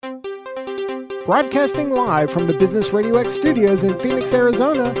Broadcasting live from the Business Radio X studios in Phoenix,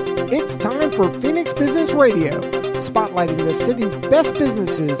 Arizona, it's time for Phoenix Business Radio, spotlighting the city's best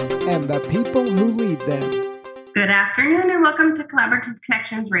businesses and the people who lead them. Good afternoon and welcome to Collaborative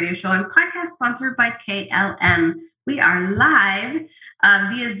Connections radio show and podcast sponsored by KLM. We are live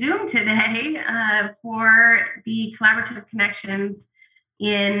via Zoom today for the Collaborative Connections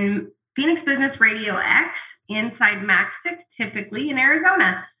in Phoenix Business Radio X inside Max 6, typically in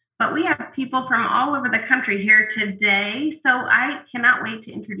Arizona. But we have people from all over the country here today, so I cannot wait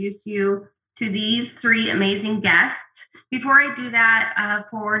to introduce you to these three amazing guests. Before I do that,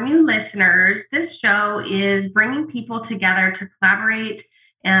 for new listeners, this show is bringing people together to collaborate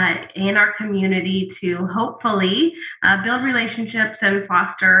in our community to hopefully build relationships and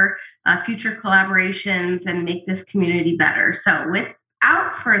foster future collaborations and make this community better. So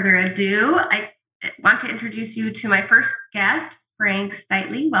without further ado, I want to introduce you to my first guest, Frank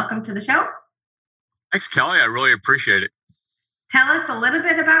Steitley. Welcome to the show. Thanks, Kelly. I really appreciate it. Tell us a little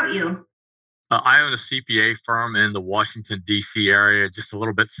bit about you. I own a CPA firm in the Washington, D.C. area, just a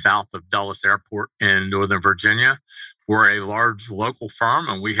little bit south of Dulles Airport in Northern Virginia. We're a large local firm,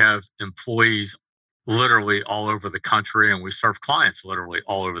 and we have employees literally all over the country, and we serve clients literally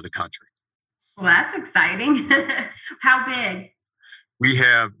all over the country. Well, that's exciting. How big? We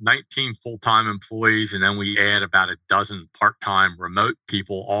have 19 full-time employees, and then we add about a dozen part-time remote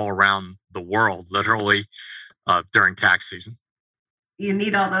people all around the world, literally during tax season. You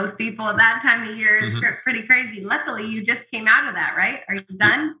need all those people at that time of year. It's pretty crazy. Luckily, you just came out of that, right? Are you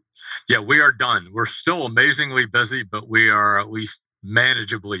done? Yeah, we are done. We're still amazingly busy, but we are at least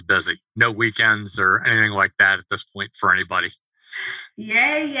manageably busy. No weekends or anything like that at this point for anybody.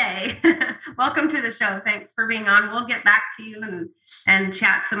 Yay. Welcome to the show. Thanks for being on. We'll get back to you and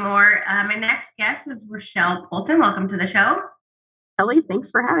chat some more. My next guest is Rochelle Polton. Welcome to the show. Ellie,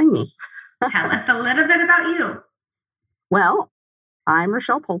 thanks for having me. Tell us a little bit about you. Well, I'm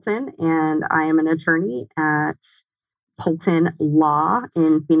Rochelle Polton, and I am an attorney at Polton Law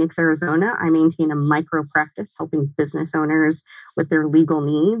in Phoenix, Arizona. I maintain a micro practice helping business owners with their legal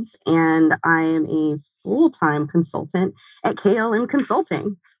needs, and I am a full-time consultant at KLM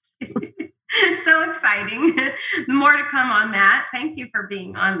Consulting. So exciting. More to come on that. Thank you for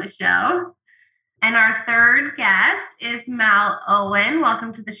being on the show. And our third guest is Mal Owen.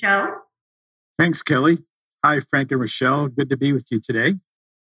 Welcome to the show. Thanks, Kelly. Hi, Frank and Rochelle. Good to be with you today.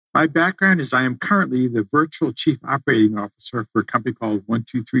 My background is I am currently the virtual chief operating officer for a company called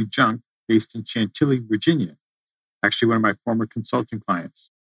 123 Junk based in Chantilly, Virginia. Actually, one of my former consulting clients.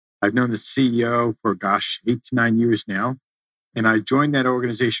 I've known the CEO for, 8 to 9 years now. And I joined that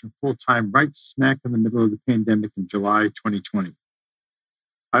organization full-time right smack in the middle of the pandemic in July 2020.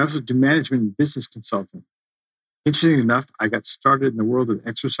 I also do management and business consulting. Interestingly enough, I got started in the world of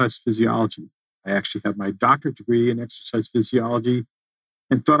exercise physiology. I actually have my doctorate degree in exercise physiology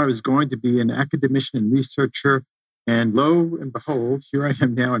and thought I was going to be an academician and researcher. And lo and behold, here I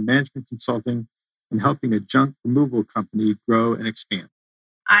am now in management consulting and helping a junk removal company grow and expand.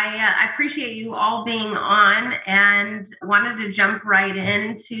 I appreciate you all being on and wanted to jump right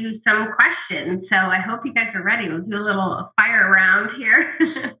into some questions. So I hope you guys are ready. We'll do a little fire round here.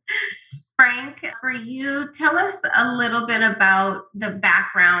 Frank, for you, tell us a little bit about the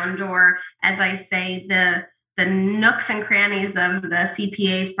background, or as I say, the nooks and crannies of the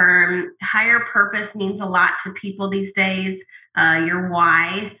CPA firm. Higher purpose means a lot to people these days, your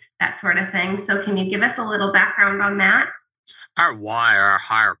why, that sort of thing. So can you give us a little background on that? Our why, our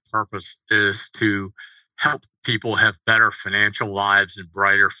higher purpose is to help people have better financial lives and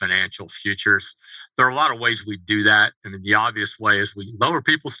brighter financial futures. There are a lot of ways we do that. I mean, the obvious way is we lower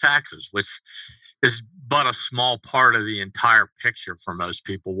people's taxes, which is but a small part of the entire picture for most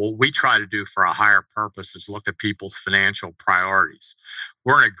people. What we try to do for a higher purpose is look at people's financial priorities.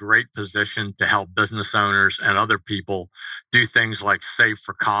 We're in a great position to help business owners and other people do things like save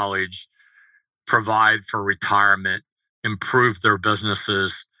for college, provide for retirement, improve their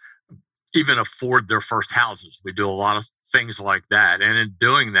businesses, even afford their first houses. We do a lot of things like that. And in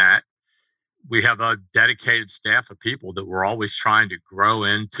doing that, we have a dedicated staff of people that we're always trying to grow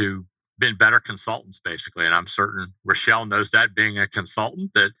into being better consultants, basically. And I'm certain Rochelle knows that, being a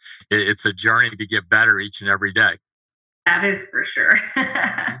consultant, that it's a journey to get better each and every day. That is for sure.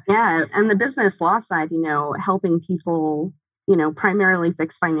 Yeah. And the business law side, helping people, primarily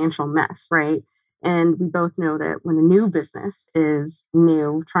fix financial mess, right? And we both know that when a new business is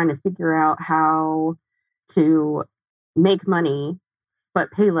new, trying to figure out how to make money,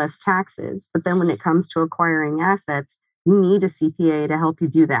 but pay less taxes. But then when it comes to acquiring assets, you need a CPA to help you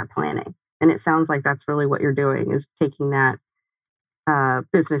do that planning. And it sounds like that's really what you're doing, is taking that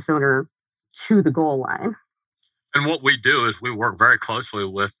business owner to the goal line. And what we do is we work very closely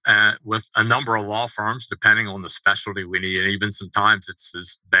with a number of law firms, depending on the specialty we need. And even sometimes it's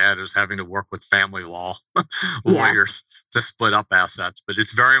as bad as having to work with family law lawyers to split up assets. But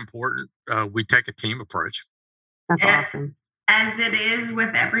it's very important. We take a team approach. That's awesome. As it is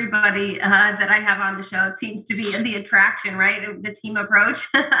with everybody that I have on the show, it seems to be the attraction, right? The team approach,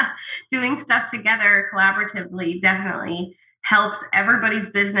 doing stuff together collaboratively definitely helps everybody's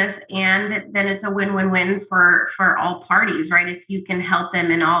business, and then it's a win-win-win for all parties, right? If you can help them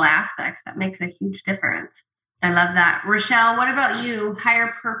in all aspects, that makes a huge difference. I love that. Rochelle, what about you?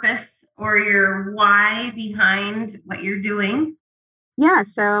 Higher purpose or your why behind what you're doing? Yeah,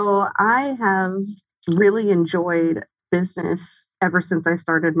 so I have really enjoyed business ever since I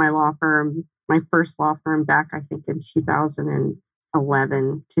started my law firm, my first law firm back, I think in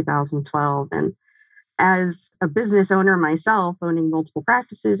 2011, 2012. And as a business owner myself, owning multiple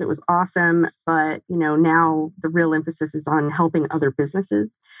practices, it was awesome. But, now the real emphasis is on helping other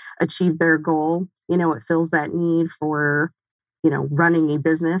businesses achieve their goal. It fills that need for, running a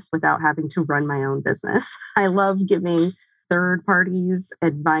business without having to run my own business. I love giving third parties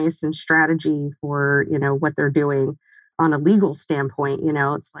advice and strategy for, what they're doing on a legal standpoint.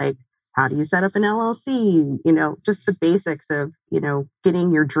 It's like, how do you set up an LLC? Just the basics of,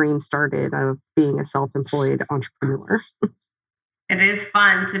 getting your dream started of being a self-employed entrepreneur. It is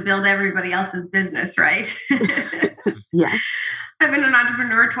fun to build everybody else's business, right? Yes. I've been an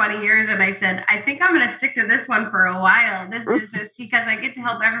entrepreneur 20 years, and I said, I think I'm going to stick to this one for a while, this business, because I get to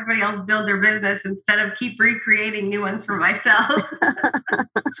help everybody else build their business instead of keep recreating new ones for myself.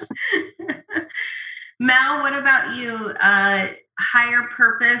 Mel, what about you? Higher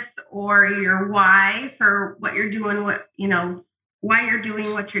purpose or your why for what you're doing, why you're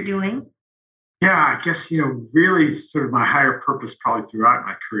doing what you're doing? Yeah, I guess, really sort of my higher purpose probably throughout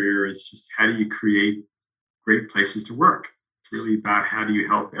my career is just how do you create great places to work? It's really about how do you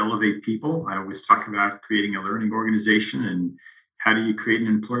help elevate people. I always talk about creating a learning organization and how do you create an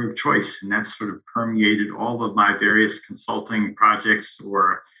employer of choice? And that's sort of permeated all of my various consulting projects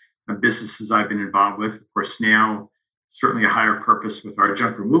or businesses I've been involved with. Of course, now certainly a higher purpose with our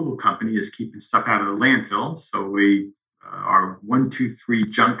junk removal company is keeping stuff out of the landfill. So our 123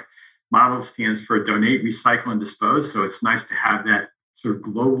 junk model stands for donate, recycle, and dispose. So it's nice to have that sort of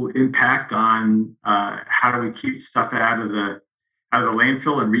global impact on how do we keep stuff out of the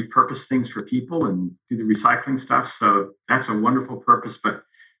landfill and repurpose things for people and do the recycling stuff. So that's a wonderful purpose. But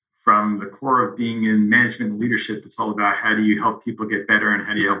from the core of being in management and leadership, it's all about how do you help people get better and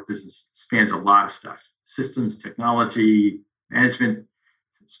how do you help business. It spans a lot of stuff: systems, technology, management,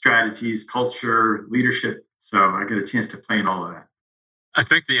 strategies, culture, leadership. So I get a chance to play in all of that. I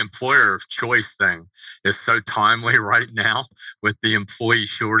think the employer of choice thing is so timely right now with the employee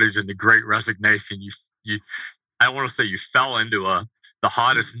shortage and the great resignation. I don't want to say you fell into the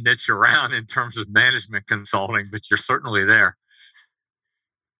hottest niche around in terms of management consulting, but you're certainly there.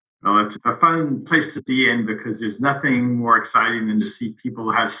 Well, it's a fun place to be in because there's nothing more exciting than to see people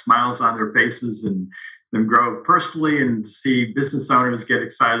have smiles on their faces and them grow personally, and to see business owners get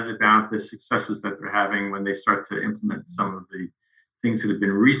excited about the successes that they're having when they start to implement some of the things that have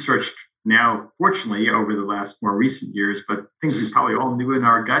been researched now, fortunately, over the last more recent years, but things we probably all knew in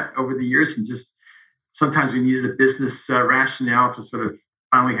our gut over the years. And just sometimes we needed a business rationale to sort of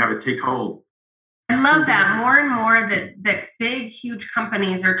finally have it take hold. I love that more and more that big, huge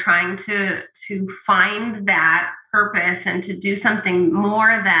companies are trying to find that purpose and to do something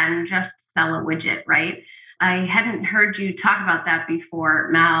more than just sell a widget, right? I hadn't heard you talk about that before,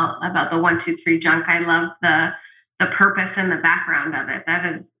 Mel, about the 123 junk. I love the purpose and the background of it. That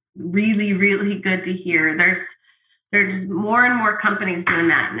is really, really good to hear. There's more and more companies doing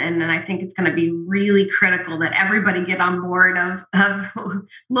that. And I think it's going to be really critical that everybody get on board of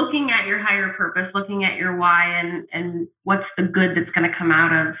looking at your higher purpose, looking at your why and what's the good that's going to come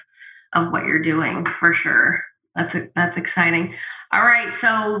out of what you're doing, for sure. That's exciting. All right.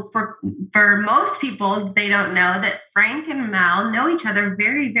 So for most people, they don't know that Frank and Mel know each other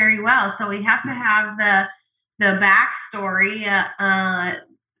very, very well. So we have to have the backstory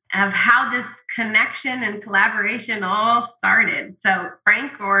of how this connection and collaboration all started. So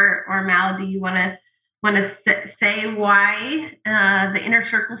Frank or Mal, do you want to say why the Inner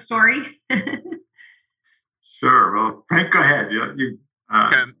Circle story? Sure. Well, Frank, go ahead.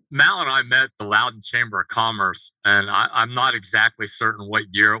 Okay. Mal and I met the Loudoun Chamber of Commerce, and I'm not exactly certain what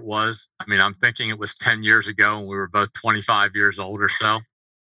year it was. I mean, I'm thinking it was 10 years ago, and we were both 25 years old or so.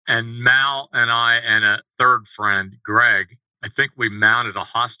 And Mal and I and a third friend, Greg, I think we mounted a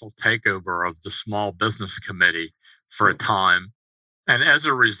hostile takeover of the Small Business Committee for a time. And as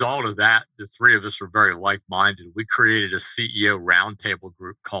a result of that, the three of us were very like-minded. We created a CEO roundtable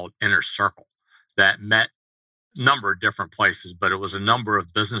group called Inner Circle that met a number of different places, but it was a number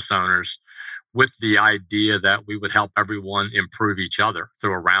of business owners with the idea that we would help everyone improve each other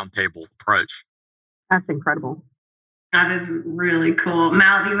through a roundtable approach. That's incredible. That is really cool.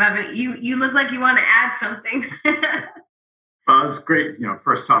 Mal, you look like you want to add something. Well, it's great.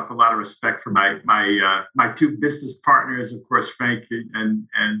 First off, a lot of respect for my two business partners. Of course, Frank and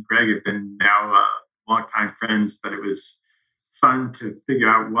Greg have been now longtime friends, but it was fun to figure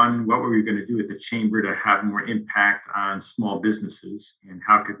out, one, what were we going to do at the chamber to have more impact on small businesses and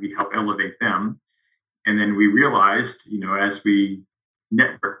how could we help elevate them? And then we realized, as we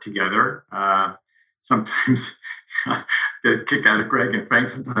network together, sometimes get a kick out of Greg and Frank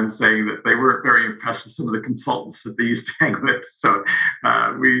sometimes saying that they weren't very impressed with some of the consultants that they used to hang with. So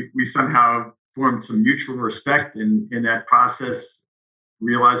we somehow formed some mutual respect in that process,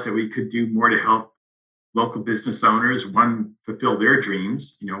 realized that we could do more to help local business owners, one, fulfill their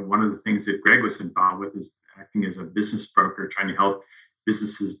dreams. One of the things that Greg was involved with is acting as a business broker, trying to help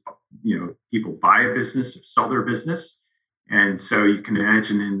businesses, people buy a business or sell their business. And so you can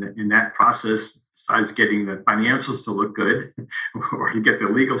imagine in that process, besides getting the financials to look good or to get the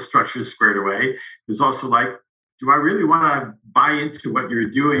legal structures squared away, there's also like, do I really want to buy into what you're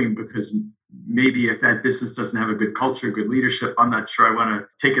doing? Because maybe if that business doesn't have a good culture, good leadership, I'm not sure I want to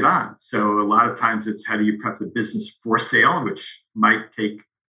take it on. So a lot of times it's how do you prep the business for sale, which might take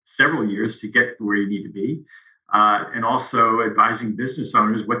several years to get to where you need to be. And also advising business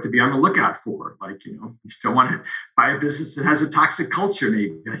owners what to be on the lookout for. Like, you still want to buy a business that has a toxic culture,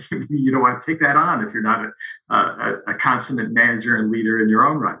 maybe. You don't want to take that on if you're not a consummate manager and leader in your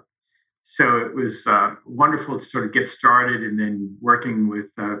own right. So it was wonderful to sort of get started, and then working with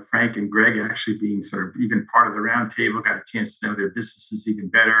Frank and Greg actually being sort of even part of the roundtable, got a chance to know their businesses even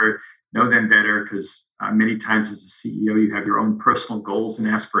better, know them better, because many times as a CEO, you have your own personal goals and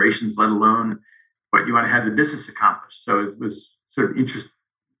aspirations, let alone what you want to have the business accomplish. So it was sort of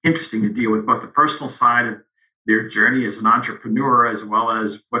interesting to deal with both the personal side of their journey as an entrepreneur, as well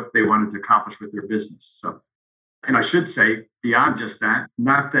as what they wanted to accomplish with their business. So, and I should say, beyond just that,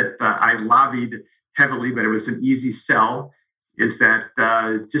 not that I lobbied heavily, but it was an easy sell, is that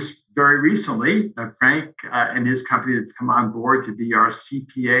just very recently, Frank and his company have come on board to be our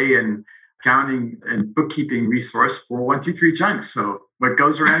CPA and accounting and bookkeeping resource for 123 Junk. So what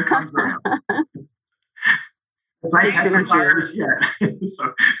goes around comes around. Frank hasn't fired us yet.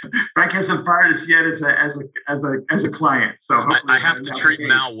 So Frank hasn't fired us yet as a client. So I have to treat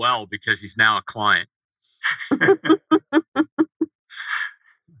Mal well because he's now a client. I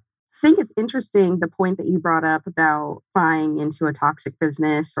think it's interesting, the point that you brought up about buying into a toxic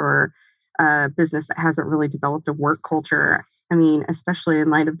business or a business that hasn't really developed a work culture. I mean, especially in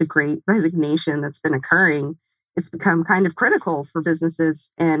light of the great resignation that's been occurring, it's become kind of critical for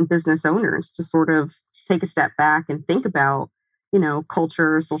businesses and business owners to sort of take a step back and think about,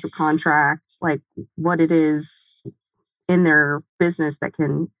 culture, social contracts, like what it is in their business that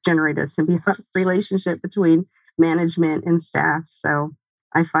can generate a symbiotic relationship between management and staff. So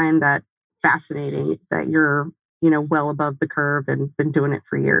I find that fascinating that you're, well above the curve and been doing it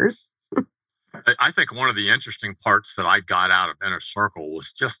for years. I think one of the interesting parts that I got out of Inner Circle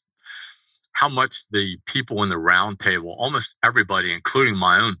was just how much the people in the roundtable, almost everybody, including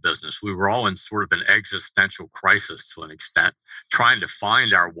my own business, we were all in sort of an existential crisis to an extent, trying to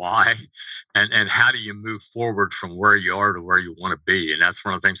find our why and how do you move forward from where you are to where you want to be. And that's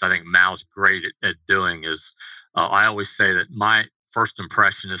one of the things I think Mal's great at doing is I always say that my first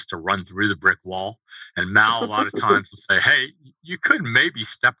impression is to run through the brick wall. And Mal, a lot of times will say, hey, you could maybe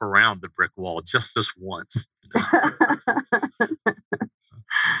step around the brick wall just this once.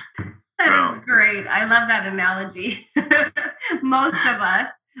 That is great. I love that analogy. Most of us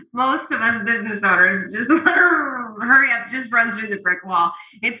business owners just want to hurry up, just run through the brick wall.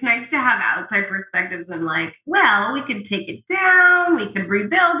 It's nice to have outside perspectives and we could take it down, we could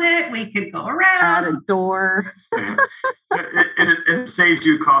rebuild it, we could go around. Add a door. it saves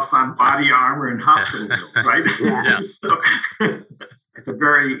you costs on body armor and hospital bills, right? Yes. So, it's a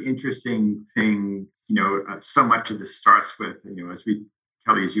very interesting thing. So much of this starts with,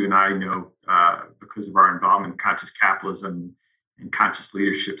 Kelly, as you and I know, because of our involvement in conscious capitalism and conscious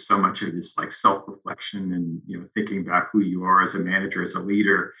leadership, so much of it is like self-reflection and, thinking about who you are as a manager, as a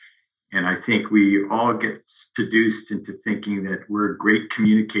leader. And I think we all get seduced into thinking that we're great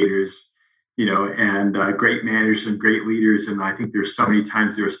communicators, and great managers and great leaders. And I think there's so many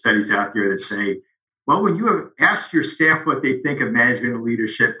times there are studies out there that say, well, when you have asked your staff what they think of management and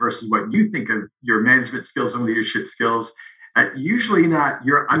leadership versus what you think of your management skills and leadership skills, Usually not,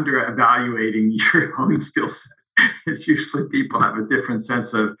 you're under evaluating your own skill set. It's usually people have a different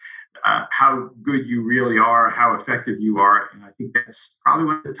sense of how good you really are, how effective you are. And I think that's probably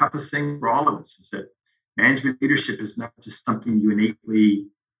one of the toughest things for all of us is that management leadership is not just something you innately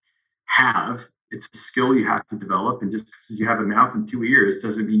have. It's a skill you have to develop. And just because you have a mouth and two ears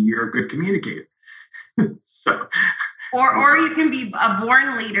doesn't mean you're a good communicator. So, or you can be a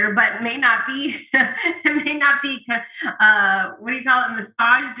born leader, but may not be what do you call it,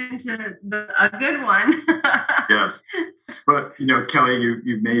 massaged into a good one. Yes. But, Kelly,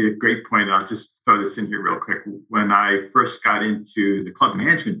 you've made a great point. I'll just throw this in here real quick. When I first got into the club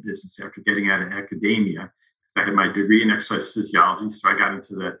management business after getting out of academia, I had my degree in exercise physiology. So I got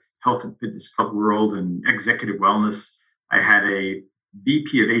into the health and fitness club world and executive wellness. I had a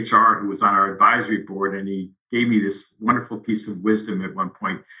VP of HR who was on our advisory board, and he gave me this wonderful piece of wisdom at one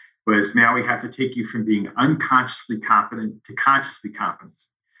point, was now we have to take you from being unconsciously competent to consciously competent,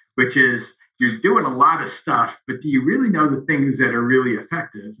 which is you're doing a lot of stuff, but do you really know the things that are really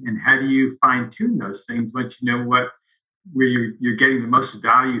effective? And how do you fine tune those things once you know where you're getting the most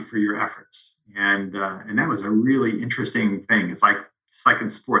value for your efforts? And that was a really interesting thing. It's like in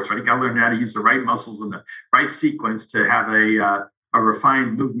sports, right? You got to learn how to use the right muscles and the right sequence to have a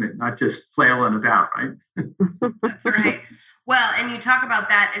refined movement, not just flailing about, right? That's right. Well, and you talk about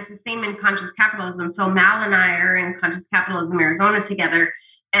that as the same in Conscious Capitalism. So Mal and I are in Conscious Capitalism Arizona together,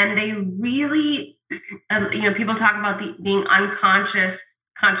 and they really, people talk about being unconscious,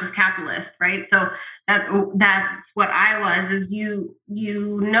 conscious capitalist, right? So that's what I was. Is you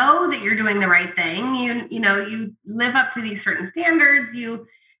know that you're doing the right thing. You live up to these certain standards. You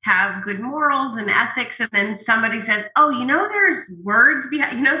have good morals and ethics, and then somebody says, oh, there's words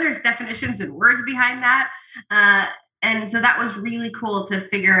behind, there's definitions and words behind that. And so that was really cool to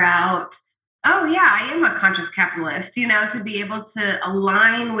figure out, oh yeah, I am a conscious capitalist, to be able to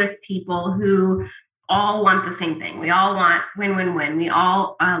align with people who all want the same thing. We all want win-win-win. We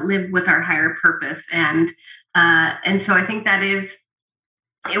all live with our higher purpose. And so I think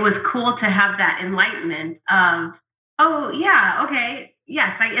it was cool to have that enlightenment of, oh yeah, okay,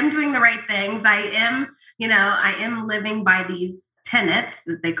 yes, I am doing the right things. I am living by these tenets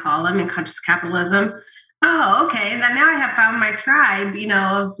that they call them in conscious capitalism. Oh, okay. And then now I have found my tribe,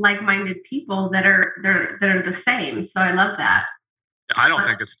 of like-minded people that are the same. So I love that. I don't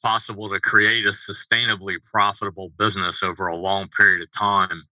think it's possible to create a sustainably profitable business over a long period of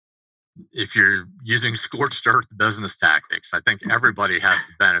time if you're using scorched earth business tactics. I think everybody has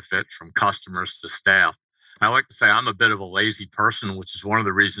to benefit from customers to staff. I like to say I'm a bit of a lazy person, which is one of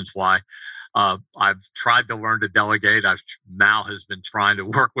the reasons why I've tried to learn to delegate. Mal has been trying to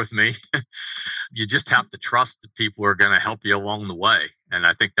work with me. You just have to trust the people who are going to help you along the way. And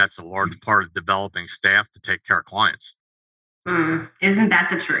I think that's a large part of developing staff to take care of clients. Isn't that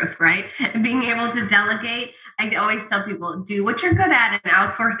the truth, right? Being able to delegate. I always tell people, do what you're good at and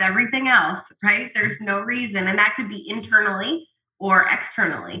outsource everything else, right? There's no reason. And that could be internally or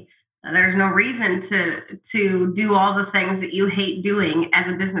externally. There's no reason to do all the things that you hate doing as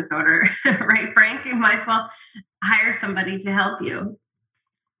a business owner, right, Frank? You might as well hire somebody to help you.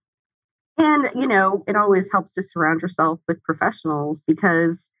 And, it always helps to surround yourself with professionals,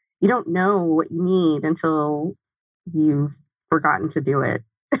 because you don't know what you need until you've forgotten to do it.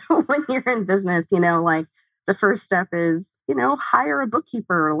 When you're in business, like the first step is, hire a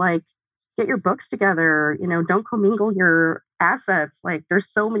bookkeeper, like get your books together, don't commingle your assets. Like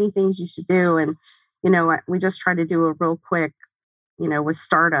there's so many things you should do. And, we just try to do a real quick, with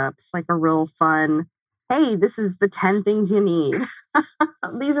startups, like a real fun, hey, this is the 10 things you need.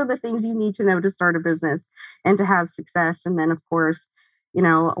 These are the things you need to know to start a business and to have success. And then, of course, a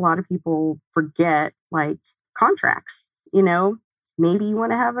lot of people forget like contracts. Maybe you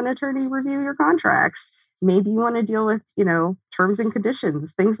want to have an attorney review your contracts. Maybe you want to deal with, terms and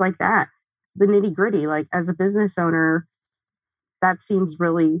conditions, things like that. The nitty gritty, like as a business owner, that seems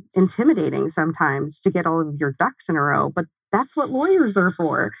really intimidating sometimes to get all of your ducks in a row, but that's what lawyers are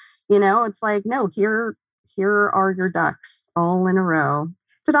for. It's like, no, here are your ducks all in a row.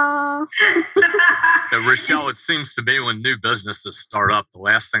 Ta-da! Rochelle, it seems to me when new businesses start up, the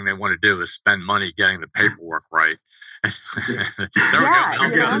last thing they want to do is spend money getting the paperwork right. There we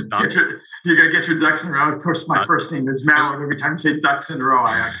go. You got to get your ducks in a row. Of course, my first name is Mal. Every time you say ducks in a row,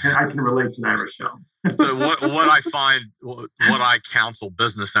 I can relate to that, Rochelle. So what I find, what I counsel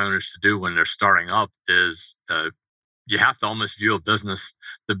business owners to do when they're starting up is you have to almost view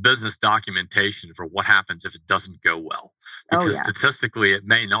the business documentation for what happens if it doesn't go well. Because statistically, it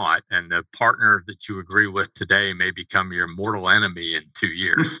may not. And the partner that you agree with today may become your mortal enemy in 2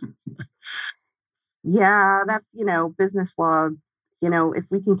 years. Yeah, that's, business law. If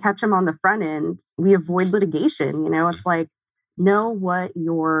we can catch them on the front end, we avoid litigation. It's like, know what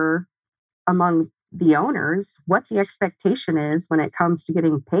among the owners, what the expectation is when it comes to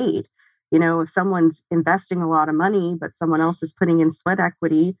getting paid. If someone's investing a lot of money, but someone else is putting in sweat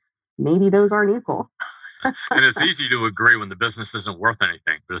equity, maybe those aren't equal. And it's easy to agree when the business isn't worth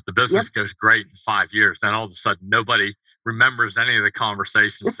anything. But if the business Yep. goes great in 5 years, then all of a sudden nobody remembers any of the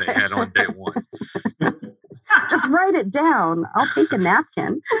conversations they had on day one. Just write it down. I'll take a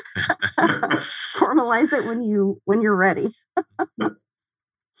napkin. Formalize it when you're ready. I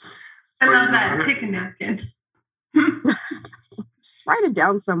love that. Take a napkin. Just write it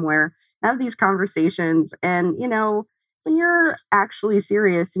down somewhere. Have these conversations. And, when you're actually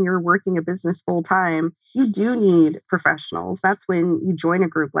serious and you're working a business full time, you do need professionals. That's when you join a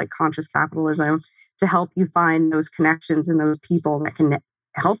group like Conscious Capitalism to help you find those connections and those people that can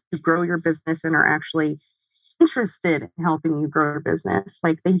help you grow your business and are actually interested in helping you grow your business.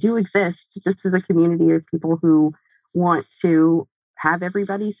 Like, they do exist. This is a community of people who want to have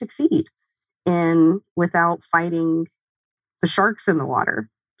everybody succeed and without fighting the sharks in the water.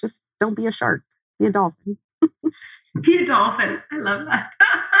 Just don't be a shark, be a dolphin. Be a dolphin. I love that.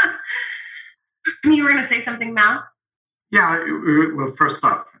 You were going to say something, Mal? Yeah. Well, first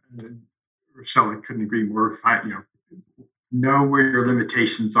off, Rochelle, I couldn't agree more. Know where your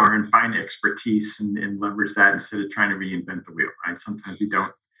limitations are and find expertise and leverage that instead of trying to reinvent the wheel. Right? Sometimes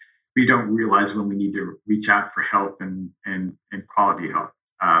we don't realize when we need to reach out for help and quality help.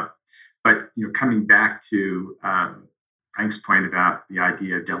 But coming back to Frank's point about the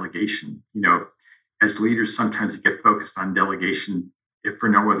idea of delegation, as leaders, sometimes you get focused on delegation, if for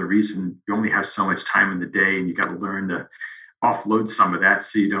no other reason. You only have so much time in the day, and you got to learn to offload some of that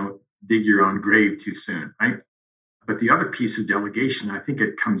so you don't dig your own grave too soon, right? But the other piece of delegation, I think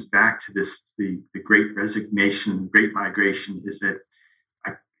it comes back to the great resignation, great migration, is that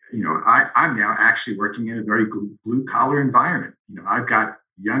I'm now actually working in a very blue collar environment. I've got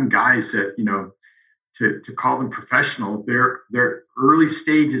young guys that, to call them professional, they're early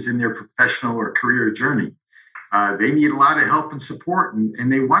stages in their professional or career journey. They need a lot of help and support,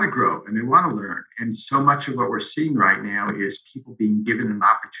 and they want to grow and they want to learn. And so much of what we're seeing right now is people being given an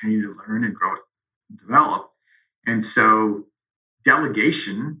opportunity to learn and grow and develop. And so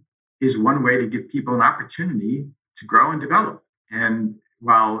delegation is one way to give people an opportunity to grow and develop. And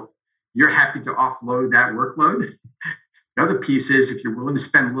while you're happy to offload that workload, the other piece is, if you're willing to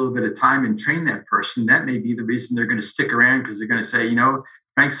spend a little bit of time and train that person, that may be the reason they're going to stick around, because they're going to say,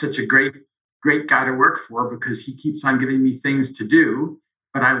 Frank's such a great guy to work for because he keeps on giving me things to do,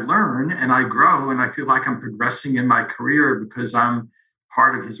 but I learn and I grow and I feel like I'm progressing in my career because I'm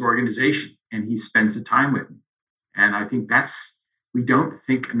part of his organization and he spends the time with me. And I think we don't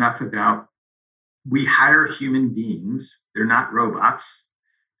think enough about, we hire human beings. They're not robots.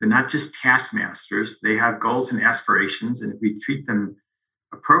 They're not just taskmasters. They have goals and aspirations. And if we treat them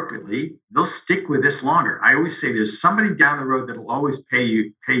appropriately, they'll stick with us longer. I always say there's somebody down the road that will always pay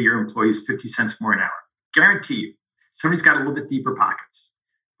your employees 50 cents more an hour. Guarantee you. Somebody's got a little bit deeper pockets.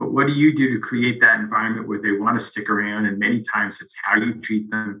 But what do you do to create that environment where they want to stick around? And many times it's how you treat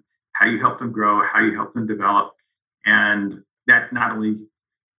them, how you help them grow, how you help them develop. And that not only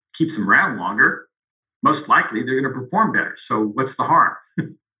keeps them around longer, most likely they're going to perform better. So what's the harm?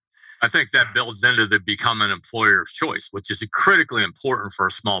 I think that builds into the become an employer of choice, which is critically important for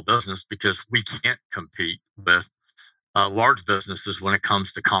a small business, because we can't compete with large businesses when it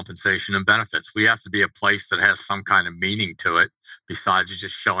comes to compensation and benefits. We have to be a place that has some kind of meaning to it besides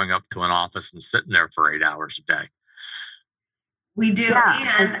just showing up to an office and sitting there for 8 hours a day. We do.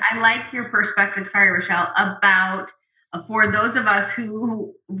 Yeah. And I like your perspective, sorry, Rochelle, about for those of us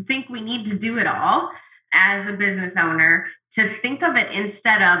who think we need to do it all as a business owner, to think of it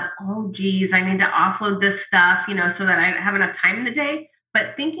instead of, oh, geez, I need to offload this stuff, so that I have enough time in the day.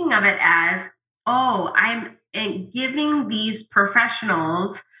 But thinking of it as, oh, I'm giving these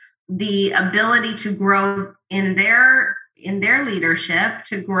professionals the ability to grow in their leadership,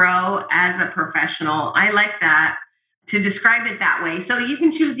 to grow as a professional. I like that, to describe it that way. So you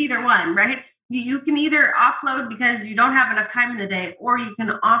can choose either one, right? You can either offload because you don't have enough time in the day, or you can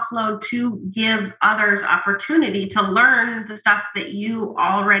offload to give others opportunity to learn the stuff that you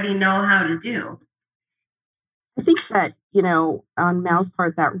already know how to do. I think that, on Mal's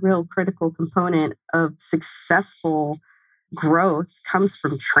part, that real critical component of successful growth comes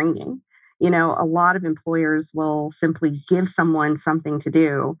from training. A lot of employers will simply give someone something to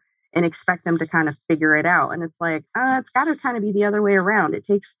do and expect them to kind of figure it out. And it's like, it's got to kind of be the other way around. It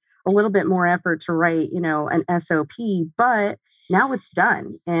takes a little bit more effort to write, an SOP, but now it's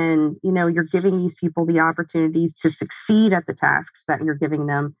done. And, you're giving these people the opportunities to succeed at the tasks that you're giving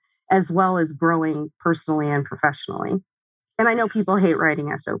them, as well as growing personally and professionally. And I know people hate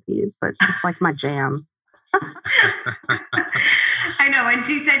writing SOPs, but it's like my jam. I know when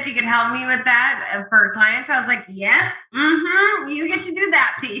she said she could help me with that for clients, I was like, yes, you get to do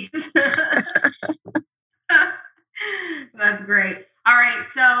that piece. That's great. All right.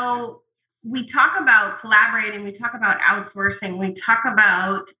 So we talk about collaborating, we talk about outsourcing, we talk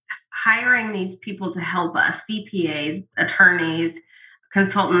about hiring these people to help us, CPAs, attorneys,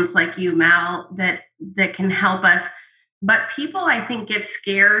 consultants like you, Mal, that can help us. But people, I think, get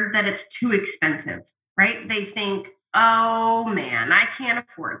scared that it's too expensive, right? They think, oh man, I can't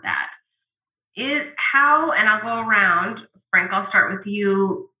afford that. And I'll go around, Frank, I'll start with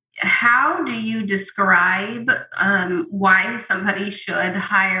you. How do you describe why somebody should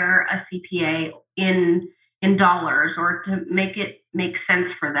hire a CPA in dollars, or to make it make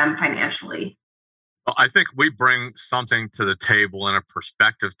sense for them financially? Well, I think we bring something to the table and a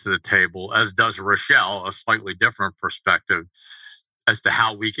perspective to the table, as does Rochelle, a slightly different perspective as to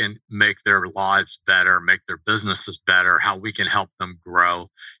how we can make their lives better, make their businesses better, how we can help them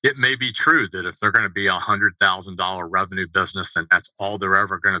grow. It may be true that if they're going to be a $100,000 revenue business and that's all they're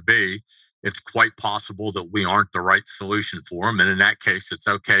ever going to be, it's quite possible that we aren't the right solution for them. And in that case, it's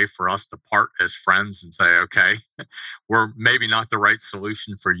okay for us to part as friends and say, okay, we're maybe not the right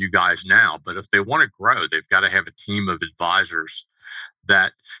solution for you guys now. But if they want to grow, they've got to have a team of advisors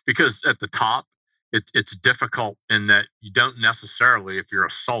because at the top, it's difficult in that you don't necessarily, if you're a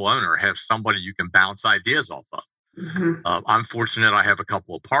sole owner, have somebody you can bounce ideas off of. I'm fortunate I have a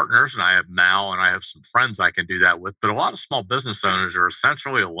couple of partners, and I have Mal, and I have some friends I can do that with. But a lot of small business owners are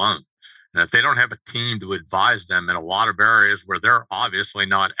essentially alone. And if they don't have a team to advise them in a lot of areas where they're obviously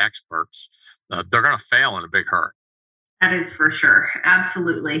not experts, they're going to fail in a big hurry. That is for sure.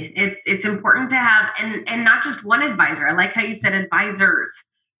 Absolutely. It's important to have, and not just one advisor. I like how you said advisors,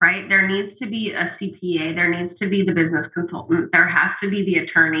 right? There needs to be a CPA. There needs to be the business consultant. There has to be the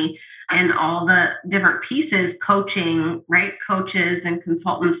attorney and all the different pieces, coaching, right? Coaches and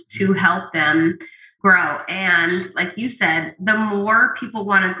consultants to help them grow. And like you said, the more people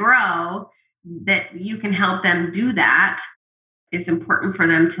want to grow, that you can help them do that is important for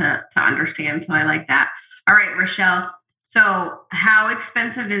them to understand. So I like that. All right, Rochelle. So how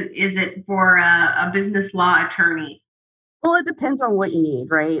expensive is it for a business law attorney? Well, it depends on what you need,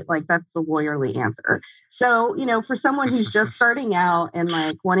 right? Like that's the lawyerly answer. So, for someone who's just starting out and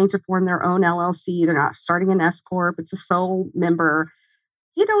like wanting to form their own LLC, they're not starting an S Corp, it's a sole member.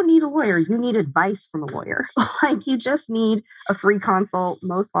 You don't need a lawyer. You need advice from a lawyer. Like you just need a free consult.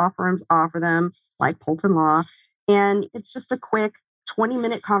 Most law firms offer them, like Polton Law. And it's just a quick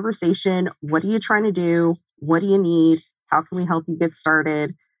 20-minute conversation. What are you trying to do? What do you need? How can we help you get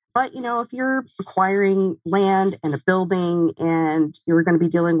started? But, if you're acquiring land and a building and you're going to be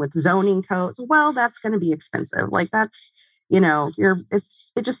dealing with zoning codes, well, that's going to be expensive. Like that's,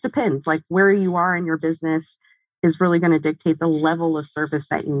 it just depends. Like where you are in your business is really going to dictate the level of service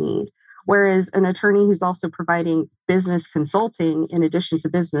that you need. Whereas an attorney who's also providing business consulting in addition to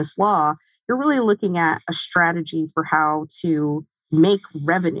business law, you're really looking at a strategy for how to make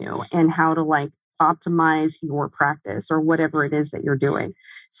revenue and how to optimize your practice or whatever it is that you're doing.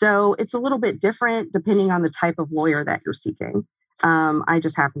 So it's a little bit different depending on the type of lawyer that you're seeking. I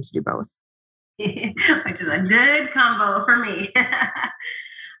just happen to do both. Which is a good combo for me.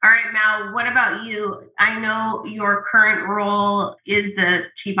 All right, Mal, what about you? I know your current role is the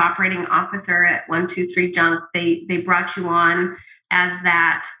Chief Operating Officer at 123 Junk. They brought you on as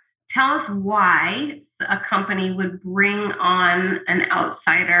that. Tell us why a company would bring on an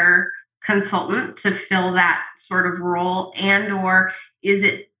outsider consultant to fill that sort of role, or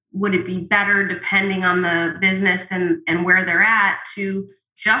would it be better depending on the business and where they're at to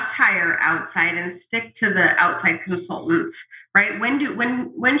just hire outside and stick to the outside consultants, right?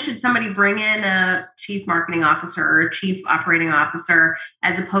 When should somebody bring in a chief marketing officer or a chief operating officer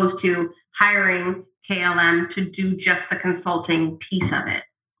as opposed to hiring KLM to do just the consulting piece of it?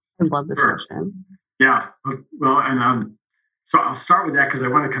 I love this question. Yeah, well, and so I'll start with that because I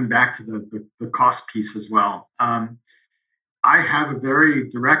want to come back to the cost piece as well. I have a very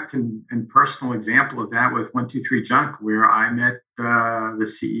direct and personal example of that with 123 Junk, where I met the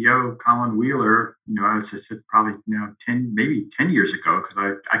CEO, Colin Wheeler, as I said, probably now 10 years ago,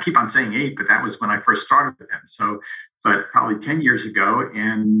 because I keep on saying 8, but that was when I first started with him. So, but probably 10 years ago.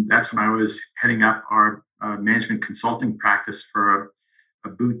 And that's when I was heading up our management consulting practice for a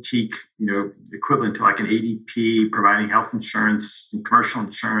boutique, equivalent to like an ADP, providing health insurance and commercial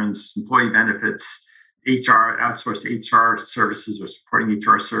insurance, employee benefits, HR, outsourced HR services or supporting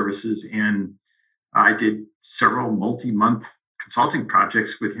HR services. And I did several multi-month consulting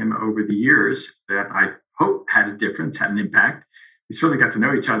projects with him over the years that I hope had a difference, had an impact. We certainly got to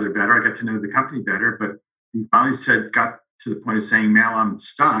know each other better. I got to know the company better, but he finally got to the point of saying, Mal, I'm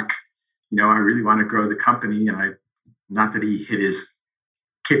stuck. I really want to grow the company. And not that he hit his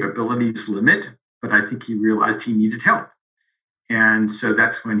capabilities limit, but I think he realized he needed help. And so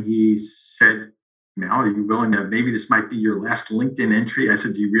that's when he said, Mal, are you willing to, maybe this might be your last LinkedIn entry? I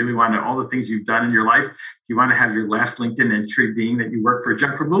said, do you really want to, all the things you've done in your life, do you want to have your last LinkedIn entry being that you work for a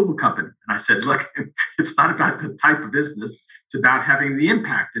junk removal company? And I said, look, it's not about the type of business. It's about having the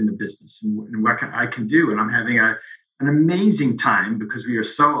impact in the business and what I can do. And I'm having an amazing time because we are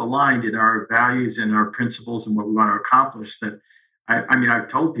so aligned in our values and our principles and what we want to accomplish that I've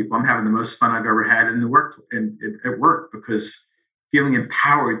told people I'm having the most fun I've ever had at work because feeling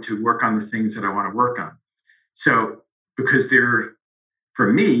empowered to work on the things that I want to work on. So because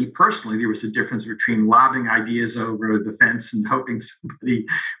for me personally, there was a difference between lobbing ideas over the fence and hoping somebody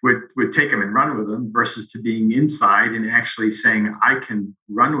would take them and run with them versus to being inside and actually saying, I can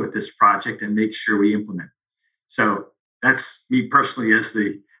run with this project and make sure we implement. So that's me personally as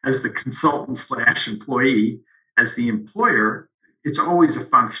the consultant / employee. As the employer, it's always a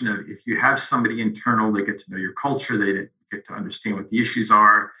function of if you have somebody internal, they get to know your culture, they get to understand what the issues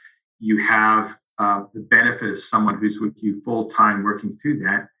are. You have the benefit of someone who's with you full time working through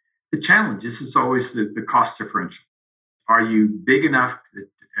that. The challenge is always the cost differential. Are you big enough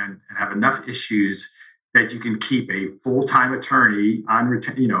and have enough issues that you can keep a full-time attorney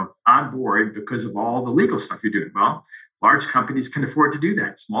on board because of all the legal stuff you're doing? Well, large companies can afford to do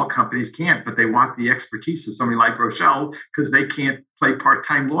that. Small companies can't, but they want the expertise of somebody like Rochelle because they can't play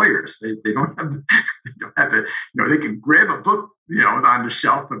part-time lawyers. They don't have the, they can grab a book, on the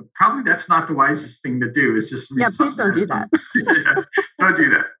shelf, but probably that's not the wisest thing to do. Is just please don't do that. Don't do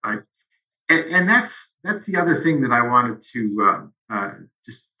that. Right? And that's the other thing that I wanted to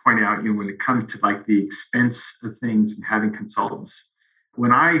just point out. When it comes to like the expense of things and having consultants.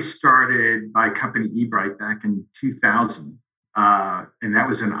 When I started my company eBright back in 2000, and that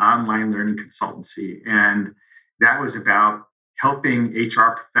was an online learning consultancy, and that was about helping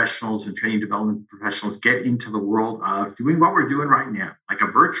HR professionals and training development professionals get into the world of doing what we're doing right now, like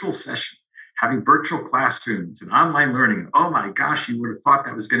a virtual session, having virtual classrooms and online learning. Oh my gosh, you would have thought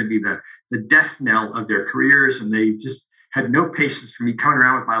that was going to be the death knell of their careers, and they just had no patience for me coming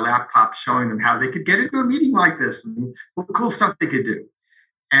around with my laptop showing them how they could get into a meeting like this and what cool stuff they could do.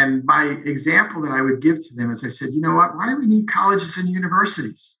 And my example that I would give to them is I said, you know what, why do we need colleges and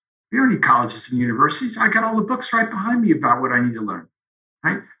universities? We don't need colleges and universities. I got all the books right behind me about what I need to learn,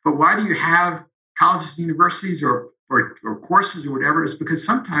 right? But why do you have colleges and universities or courses or whatever? It's because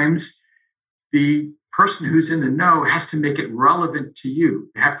sometimes the person who's in the know has to make it relevant to you.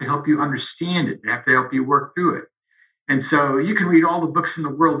 They have to help you understand it. They have to help you work through it. And so you can read all the books in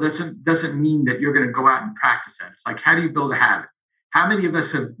the world. Doesn't mean that you're going to go out and practice that. It's like, how do you build a habit? How many of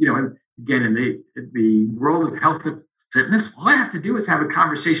us have, again, in the world of health and fitness, all I have to do is have a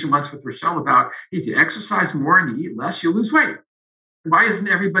conversation once with Rochelle about, if you exercise more and you eat less, you'll lose weight. Why isn't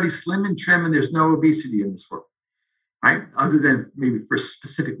everybody slim and trim and there's no obesity in this world, right? Other than maybe for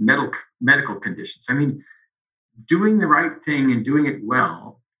specific medical conditions. I mean, doing the right thing and doing it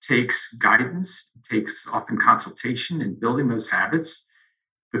well takes guidance, takes often consultation and building those habits,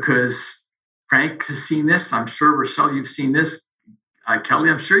 because Frank has seen this. I'm sure, Rochelle, you've seen this. Kelly,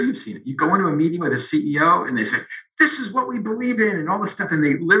 I'm sure you've seen it. You go into a meeting with a CEO and they say, this is what we believe in and all this stuff. And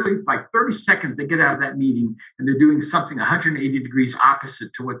they literally, like 30 seconds, they get out of that meeting and they're doing something 180 degrees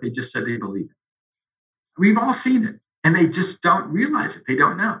opposite to what they just said they believe in. We've all seen it and they just don't realize it. They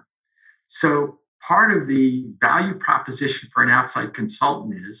don't know. So part of the value proposition for an outside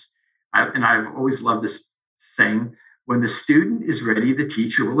consultant is, and I've always loved this saying, when the student is ready, the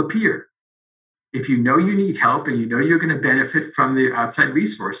teacher will appear. If you know you need help and you know you're going to benefit from the outside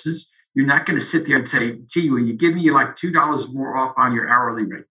resources, you're not going to sit there and say, gee, will you give me like $2 more off on your hourly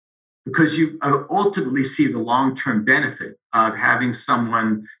rate? Because you ultimately see the long-term benefit of having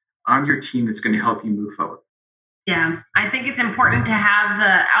someone on your team that's going to help you move forward. Yeah, I think it's important to have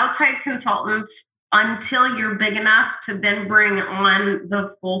the outside consultants until you're big enough to then bring on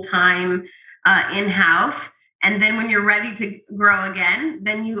the full-time in-house. And then when you're ready to grow again,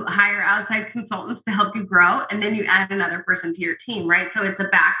 then you hire outside consultants to help you grow. And then you add another person to your team, right? So it's a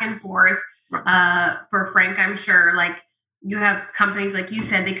back and forth for Frank, I'm sure. Like you have companies, like you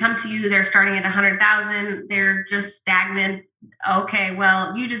said, they come to you, they're starting at 100,000, they're just stagnant. Okay,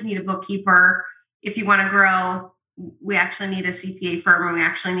 well, you just need a bookkeeper. If you want to grow, we actually need a CPA firm, and we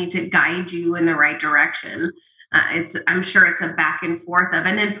actually need to guide you in the right direction. I'm sure it's a back and forth of,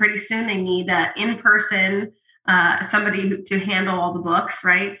 and then pretty soon they need in-person somebody to handle all the books,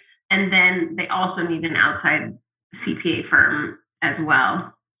 right? And then they also need an outside CPA firm as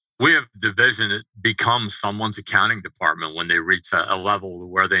well. We have a division that becomes someone's accounting department when they reach a level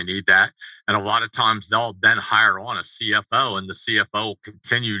where they need that. And a lot of times they'll then hire on a CFO, and the CFO will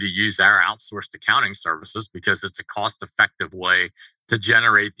continue to use our outsourced accounting services because it's a cost-effective way to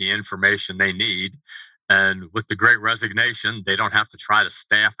generate the information they need. And with the Great Resignation, they don't have to try to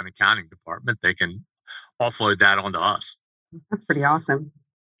staff an accounting department. They can offload that onto us. That's pretty awesome.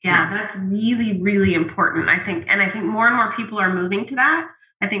 Yeah, that's really, really important, I think. And I think more and more people are moving to that.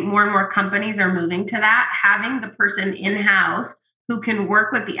 I think more and more companies are moving to that, having the person in-house who can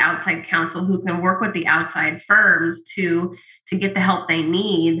work with the outside counsel, who can work with the outside firms to get the help they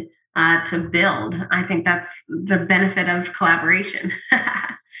need to build. I think that's the benefit of collaboration.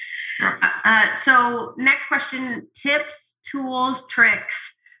 So next question, tips, tools, tricks.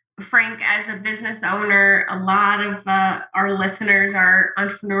 Frank, as a business owner, a lot of our listeners are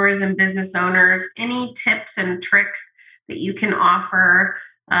entrepreneurs and business owners. Any tips and tricks that you can offer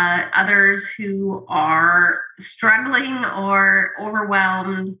others who are struggling or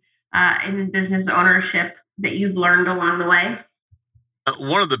overwhelmed in business ownership that you've learned along the way?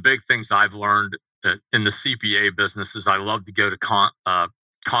 One of the big things I've learned in the CPA business is I love to go to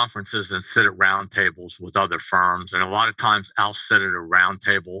conferences and sit at round tables with other firms. And a lot of times I'll sit at a round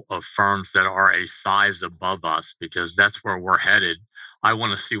table of firms that are a size above us, because that's where we're headed. I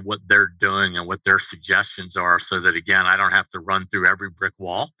want to see what they're doing and what their suggestions are, so that, again, I don't have to run through every brick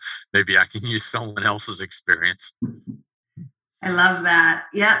wall. Maybe I can use someone else's experience. I love that.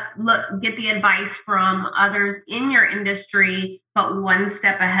 Yep. Look, get the advice from others in your industry, but one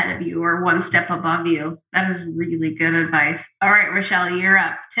step ahead of you or one step above you. That is really good advice. All right, Rochelle, you're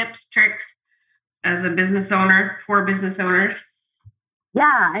up. Tips, tricks as a business owner for business owners. Yeah,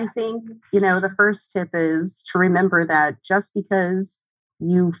 I think, the first tip is to remember that just because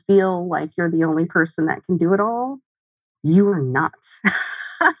you feel like you're the only person that can do it all, you are not.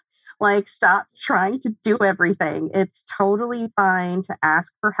 Like, stop trying to do everything. It's totally fine to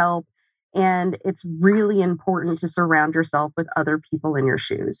ask for help. And it's really important to surround yourself with other people in your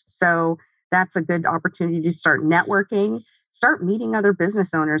shoes. So that's a good opportunity to start networking, start meeting other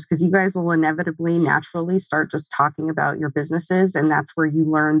business owners, because you guys will inevitably, naturally start just talking about your businesses. And that's where you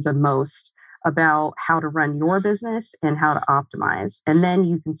learn the most about how to run your business and how to optimize. And then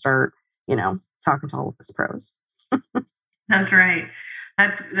you can start, talking to all of us pros. That's right.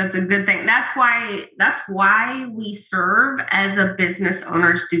 That's a good thing. That's why we serve as a business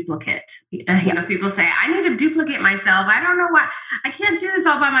owner's duplicate. People say, I need to duplicate myself. I don't know why. I can't do this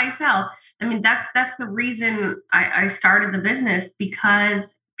all by myself. I mean, that's the reason I started the business,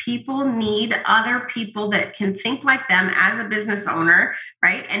 because people need other people that can think like them as a business owner,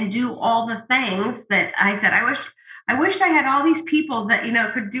 right? And do all the things that I said, I wished I had all these people that,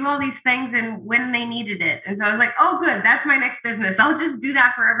 could do all these things and when they needed it. And so I was like, oh, good. That's my next business. I'll just do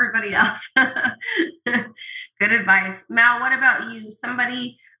that for everybody else. Good advice. Mal, what about you?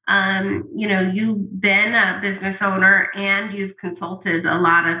 Somebody, you've been a business owner and you've consulted a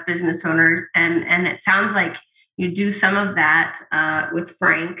lot of business owners. And it sounds like you do some of that with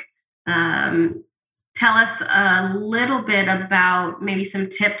Frank. Tell us a little bit about maybe some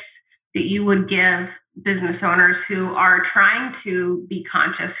tips that you would give business owners who are trying to be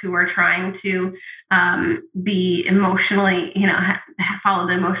conscious, who are trying to be emotionally, follow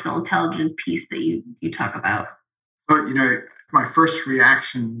the emotional intelligence piece that you talk about? Well, my first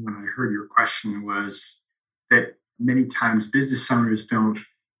reaction when I heard your question was that many times business owners don't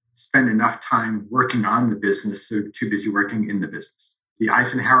spend enough time working on the business. They're too busy working in the business. The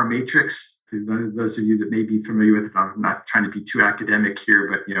Eisenhower matrix, for those of you that may be familiar with it, I'm not trying to be too academic here,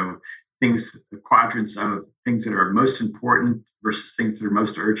 but the quadrants of things that are most important versus things that are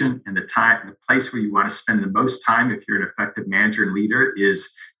most urgent, and the place where you want to spend the most time if you're an effective manager and leader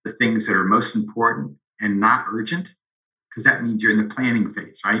is the things that are most important and not urgent, because that means you're in the planning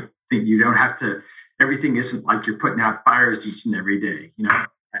phase, right? You don't have to. Everything isn't like you're putting out fires each and every day,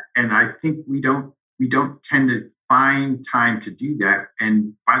 And I think we don't tend to find time to do that.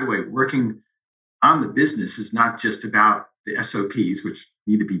 And by the way, working on the business is not just about the SOPs, which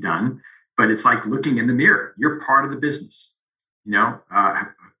need to be done, but it's like looking in the mirror. You're part of the business. How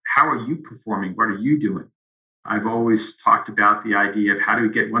are you performing? What are you doing? I've always talked about the idea of how do we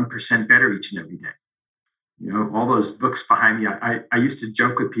get 1% better each and every day? all those books behind me. I used to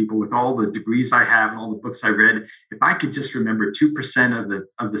joke with people, with all the degrees I have and all the books I read, if I could just remember 2%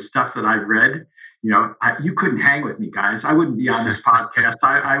 of the stuff that I've read, you couldn't hang with me, guys. I wouldn't be on this podcast.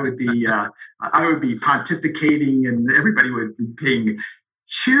 I would be pontificating, and everybody would be paying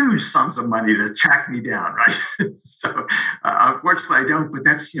huge sums of money to track me down, right? So unfortunately, I don't. But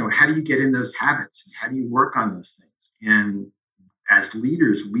that's how do you get in those habits? How do you work on those things? And as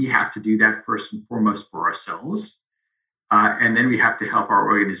leaders, we have to do that first and foremost for ourselves. And then we have to help our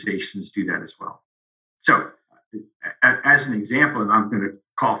organizations do that as well. So as an example, and I'm going to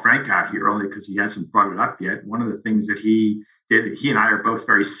call Frank out here only because he hasn't brought it up yet. One of the things that he did, he and I are both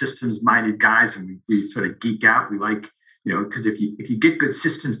very systems-minded guys, and we sort of geek out. We like, because if you get good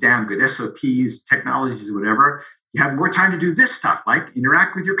systems down, good SOPs, technologies, whatever, you have more time to do this stuff, like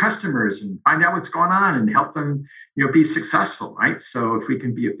interact with your customers and find out what's going on and help them, be successful, right? So if we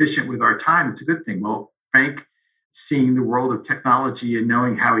can be efficient with our time, it's a good thing. Well, Frank, seeing the world of technology and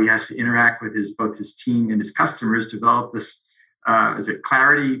knowing how he has to interact with both his team and his customers, developed this, is it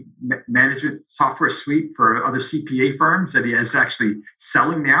Clarity Management Software Suite for other CPA firms that he is actually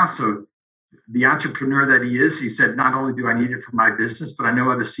selling now. So the entrepreneur that he is, he said, not only do I need it for my business, but I know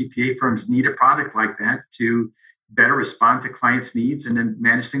other CPA firms need a product like that to better respond to clients' needs and then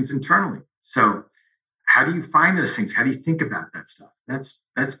manage things internally. So how do you find those things? How do you think about that stuff?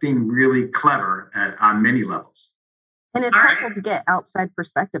 That's being really clever on many levels. And it's helpful to get outside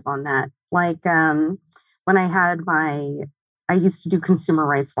perspective on that. Like when I used to do consumer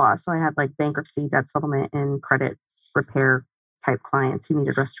rights law. So I had like bankruptcy, debt settlement, and credit repair type clients who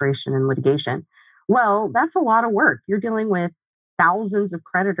needed restoration and litigation. Well, that's a lot of work. You're dealing with thousands of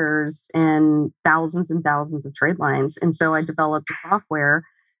creditors and thousands of trade lines. And so I developed a software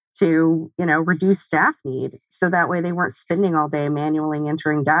to, reduce staff need. So that way they weren't spending all day manually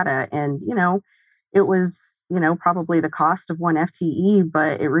entering data. And, it was, probably the cost of one FTE,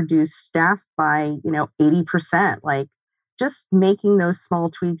 but it reduced staff by, 80%. Like just making those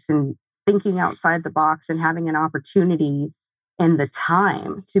small tweaks and thinking outside the box and having an opportunity and the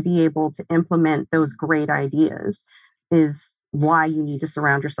time to be able to implement those great ideas is why you need to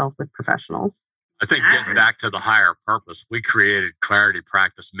surround yourself with professionals. I think getting back to the higher purpose, we created Clarity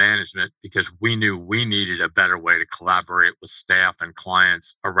Practice Management because we knew we needed a better way to collaborate with staff and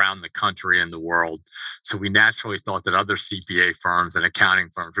clients around the country and the world. So we naturally thought that other CPA firms and accounting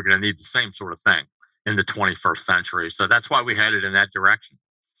firms are going to need the same sort of thing in the 21st century. So that's why we headed in that direction.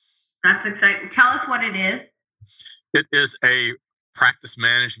 That's exciting. Tell us what it is. It is a practice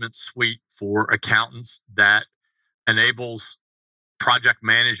management suite for accountants that enables project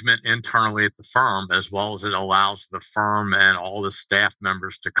management internally at the firm, as well as it allows the firm and all the staff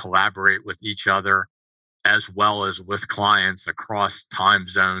members to collaborate with each other, as well as with clients across time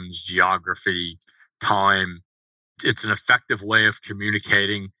zones, geography, time. It's an effective way of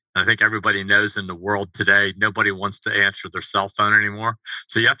communicating. I think everybody knows in the world today, nobody wants to answer their cell phone anymore.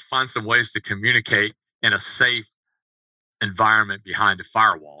 So you have to find some ways to communicate in a safe environment behind a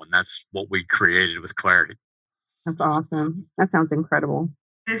firewall. And that's what we created with Clarity. That's awesome. That sounds incredible.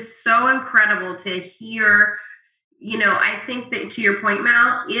 It's so incredible to hear. I think that to your point,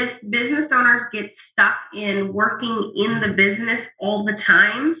 Mal, if business owners get stuck in working in the business all the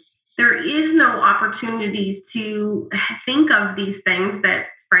time, there is no opportunities to think of these things that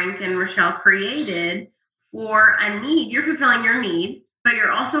Frank and Rochelle created for a need. You're fulfilling your need, but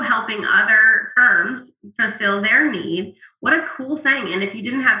you're also helping other firms fulfill their need. What a cool thing. And if you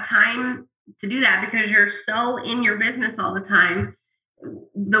didn't have time to do that because you're so in your business all the time,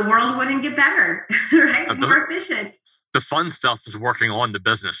 the world wouldn't get better, right? More efficient. The fun stuff is working on the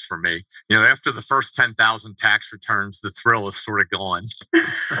business for me. After the first 10,000 tax returns, the thrill is sort of gone.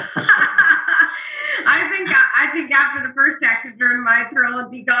 I think after the first tax return, my thrill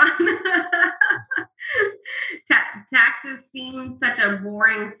would be gone. Taxes seem such a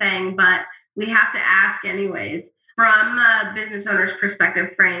boring thing, but we have to ask anyways. From a business owner's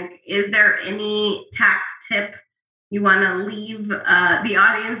perspective, Frank, is there any tax tip you want to leave the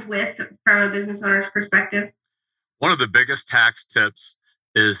audience with from a business owner's perspective? One of the biggest tax tips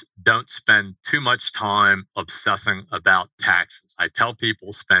is don't spend too much time obsessing about taxes. I tell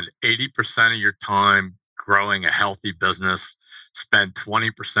people spend 80% of your time growing a healthy business, spend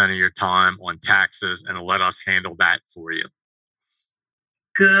 20% of your time on taxes, and let us handle that for you.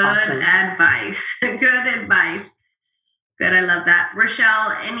 Good advice. Good advice. Good. I love that.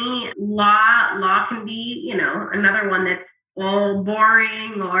 Rochelle, any law can be, another one that's all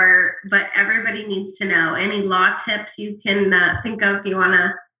boring but everybody needs to know. Any law tips you can think of you want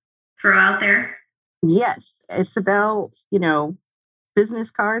to throw out there? Yes. It's about,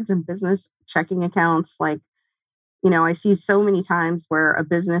 business cards and business checking accounts. Like I see so many times where a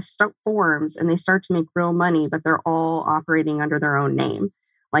business forms and they start to make real money, but they're all operating under their own name.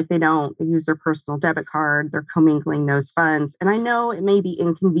 Like they use their personal debit card, they're commingling those funds. And I know it may be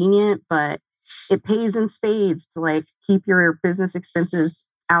inconvenient, but it pays in spades to like keep your business expenses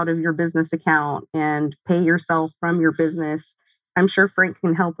out of your business account and pay yourself from your business. I'm sure Frank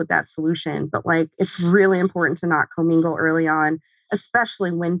can help with that solution, but like it's really important to not commingle early on,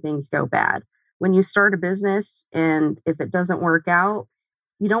 especially when things go bad. When you start a business and if it doesn't work out,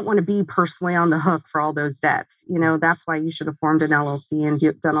 you don't want to be personally on the hook for all those debts. That's why you should have formed an LLC and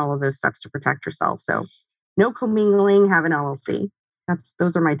done all of those steps to protect yourself. So no commingling, have an LLC.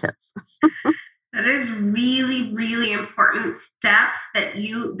 Those are my tips. That is really, really important steps that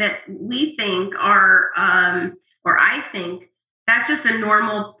we think are, or I think that's just a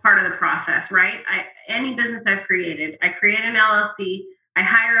normal part of the process, right? Any business I've created, I create an LLC, I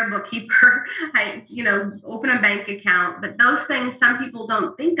hire a bookkeeper, I open a bank account, but those things some people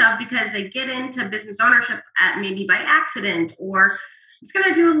don't think of because they get into business ownership maybe by accident, or it's going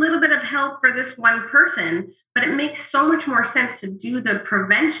to do a little bit of help for this one person, but it makes so much more sense to do the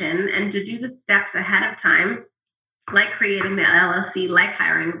prevention and to do the steps ahead of time, like creating the LLC, like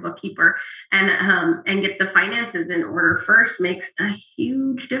hiring a bookkeeper, and get the finances in order first makes a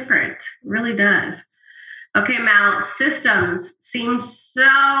huge difference. It really does. Okay, Mal, systems seem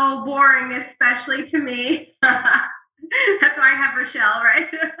so boring, especially to me. That's why I have Rochelle, right?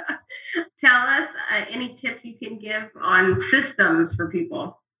 Tell us any tips you can give on systems for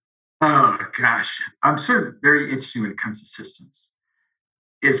people. Oh, gosh. I'm sort of very interested when it comes to systems.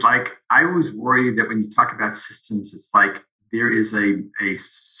 It's like, I always worry that when you talk about systems, it's like there is a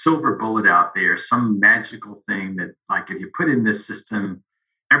silver bullet out there, some magical thing that like, if you put in this system,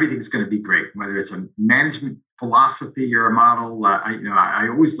 everything's going to be great, whether it's a management philosophy or a model. I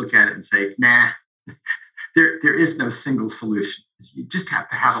always look at it and say, nah, there is no single solution. You just have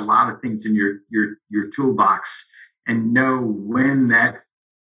to have a lot of things in your toolbox and know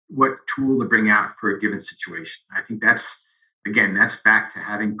what tool to bring out for a given situation. I think that's back to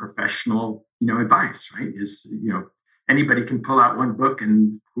having professional, advice, right? Anybody can pull out one book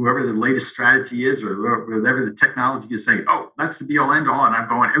and whoever the latest strategy is or whatever the technology is saying, oh, that's the be all end all. And I'm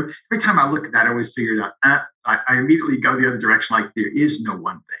going, every time I look at that, I always figure it out. I immediately go the other direction. Like there is no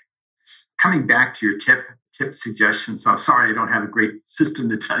one thing. Coming back to your tip suggestion. So I'm sorry, I don't have a great system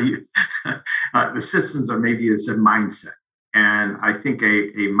to tell you. The systems are maybe as a mindset. And I think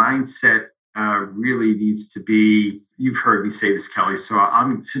a mindset really needs to be, you've heard me say this, Kelly. So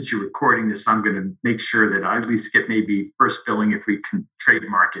since you're recording this, I'm going to make sure that I at least get maybe first billing if we can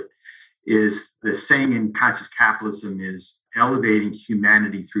trademark it. Is the saying in conscious capitalism is elevating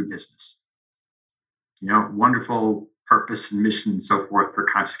humanity through business. Wonderful purpose and mission and so forth for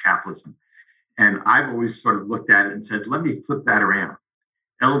conscious capitalism. And I've always sort of looked at it and said, let me flip that around.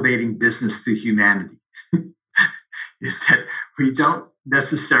 Elevating business through humanity is that we don't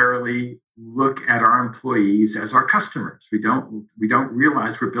necessarily look at our employees as our customers. We don't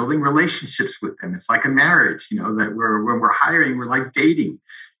realize we're building relationships with them. It's like a marriage, that when we're hiring, we're like dating,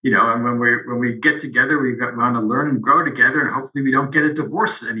 and when we get together, we want to learn and grow together, and hopefully we don't get a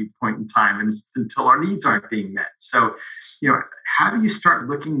divorce at any point in time and until our needs aren't being met. So, how do you start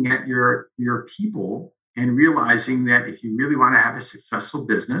looking at your people and realizing that if you really want to have a successful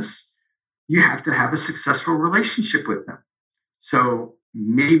business, you have to have a successful relationship with them. So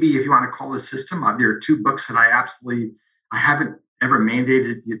maybe if you want to call this system, there are two books that I haven't ever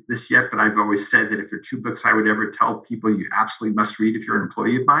mandated this yet, but I've always said that if there are two books I would ever tell people you absolutely must read if you're an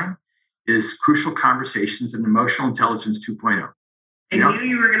employee of mine, is Crucial Conversations and Emotional Intelligence 2.0. I knew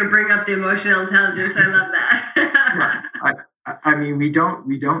you were going to bring up the emotional intelligence. I love that. Right. I mean, we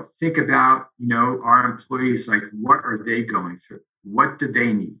don't think about, our employees, like what are they going through? What do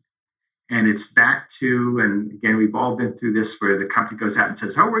they need? And it's back to, and again, we've all been through this where the company goes out and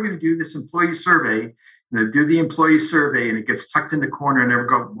says, oh, we're going to do this employee survey. And they do the employee survey and it gets tucked in the corner and never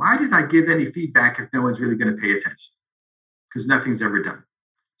go, why did I give any feedback if no one's really going to pay attention? Because nothing's ever done.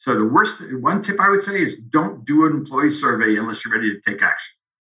 So one tip I would say is don't do an employee survey unless you're ready to take action.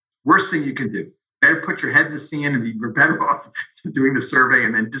 Worst thing you can do. Better put your head in the sand and you're better off doing the survey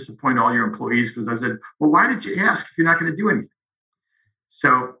and then disappoint all your employees because I said, well, why did you ask if you're not going to do anything?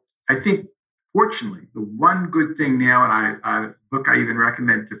 So I think, fortunately, the one good thing now, and a book I even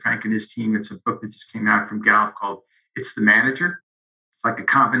recommend to Frank and his team, it's a book that just came out from Gallup called It's the Manager. It's like a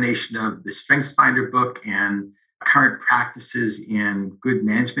combination of the StrengthsFinder book and current practices in good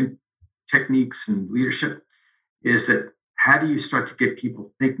management techniques and leadership, is that how do you start to get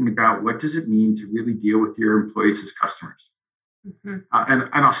people thinking about what does it mean to really deal with your employees as customers? Mm-hmm. And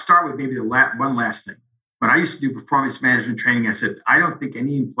I'll start with maybe one last thing. when I used to do performance management training, I said, I don't think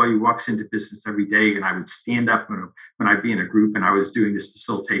any employee walks into business every day. And I would stand up when I'd be in a group and I was doing this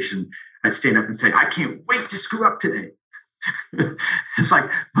facilitation, I'd stand up and say, I can't wait to screw up today. It's like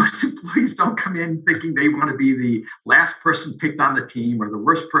most employees don't come in thinking they want to be the last person picked on the team or the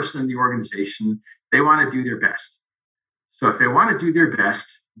worst person in the organization. They want to do their best. So if they want to do their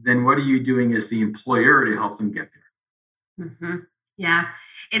best, then what are you doing as the employer to help them get there? Mm-hmm. Yeah,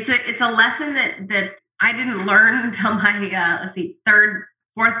 it's a lesson that I didn't learn until my third,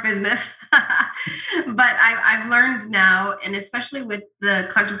 fourth business, but I've learned now, and especially with the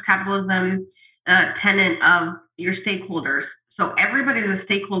conscious capitalism tenet of your stakeholders. So everybody's a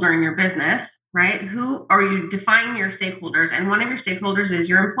stakeholder in your business, right? Who are you define your stakeholders? And one of your stakeholders is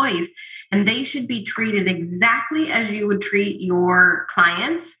your employees, and they should be treated exactly as you would treat your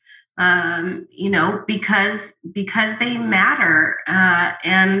clients. Because they matter,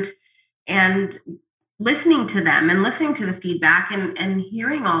 and listening to them and listening to the feedback and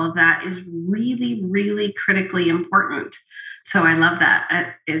hearing all of that is really, really critically important. So I love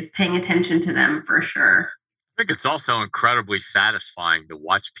that, is paying attention to them for sure. I think it's also incredibly satisfying to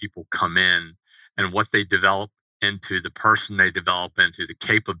watch people come in and what they develop into, the person they develop into, the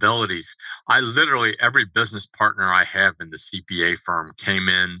capabilities. Every business partner I have in the CPA firm came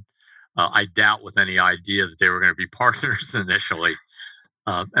in, I doubt with any idea that they were going to be partners initially.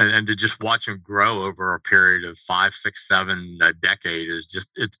 And to just watch them grow over a period of 5, 6, 7, a decade is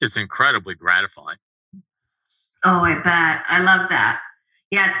just, it's incredibly gratifying. Oh, I bet. I love that.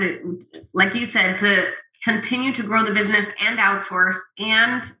 Yeah. Like you said, to continue to grow the business and outsource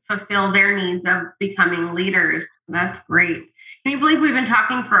and fulfill their needs of becoming leaders. That's great. Can you believe we've been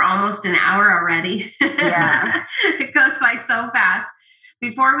talking for almost an hour already? Yeah. It goes by so fast.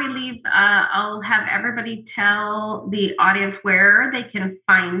 Before we leave, I'll have everybody tell the audience where they can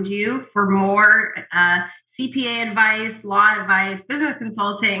find you for more CPA advice, law advice, business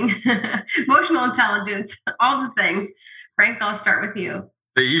consulting, emotional intelligence, all the things. Frank, I'll start with you.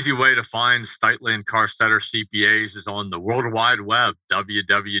 The easy way to find Steitle and Carstetter CPAs is on the World Wide Web,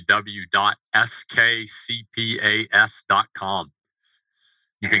 www.skcpas.com.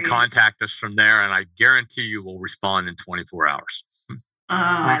 You can contact us from there, and I guarantee you we'll respond in 24 hours. Oh,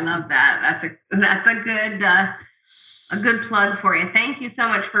 I love that. That's a good plug for you. Thank you so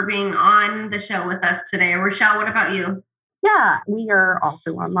much for being on the show with us today. Rochelle, what about you? Yeah, we are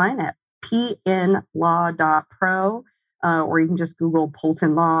also online at pnlaw.pro, or you can just Google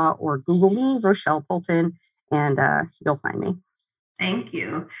Poulton Law or Google me, Rochelle Poulton, and you'll find me. Thank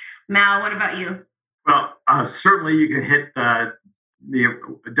you. Mal, what about you? Well, certainly you can hit the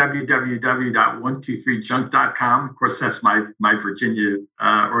www.123junk.com. Of course, that's my Virginia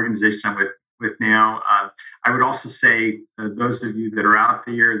organization I'm with now. I would also say those of you that are out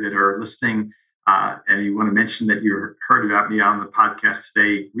there that are listening and you want to mention that you heard about me on the podcast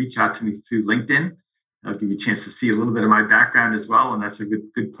today, reach out to me through LinkedIn. I'll give you a chance to see a little bit of my background as well. And that's a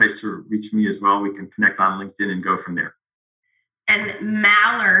good place to reach me as well. We can connect on LinkedIn and go from there. And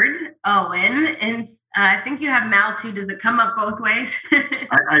Mallard Owen, and I think you have Mal too. Does it come up both ways?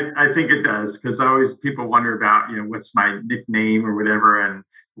 I think it does, because always people wonder about, what's my nickname or whatever. And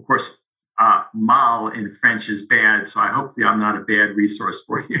of course, mal in French is bad. So I hope I'm not a bad resource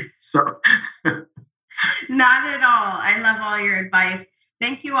for you. So not at all. I love all your advice.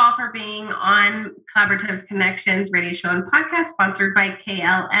 Thank you all for being on Collaborative Connections radio show and podcast sponsored by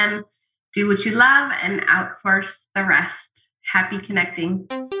KLM. Do what you love and outsource the rest. Happy connecting.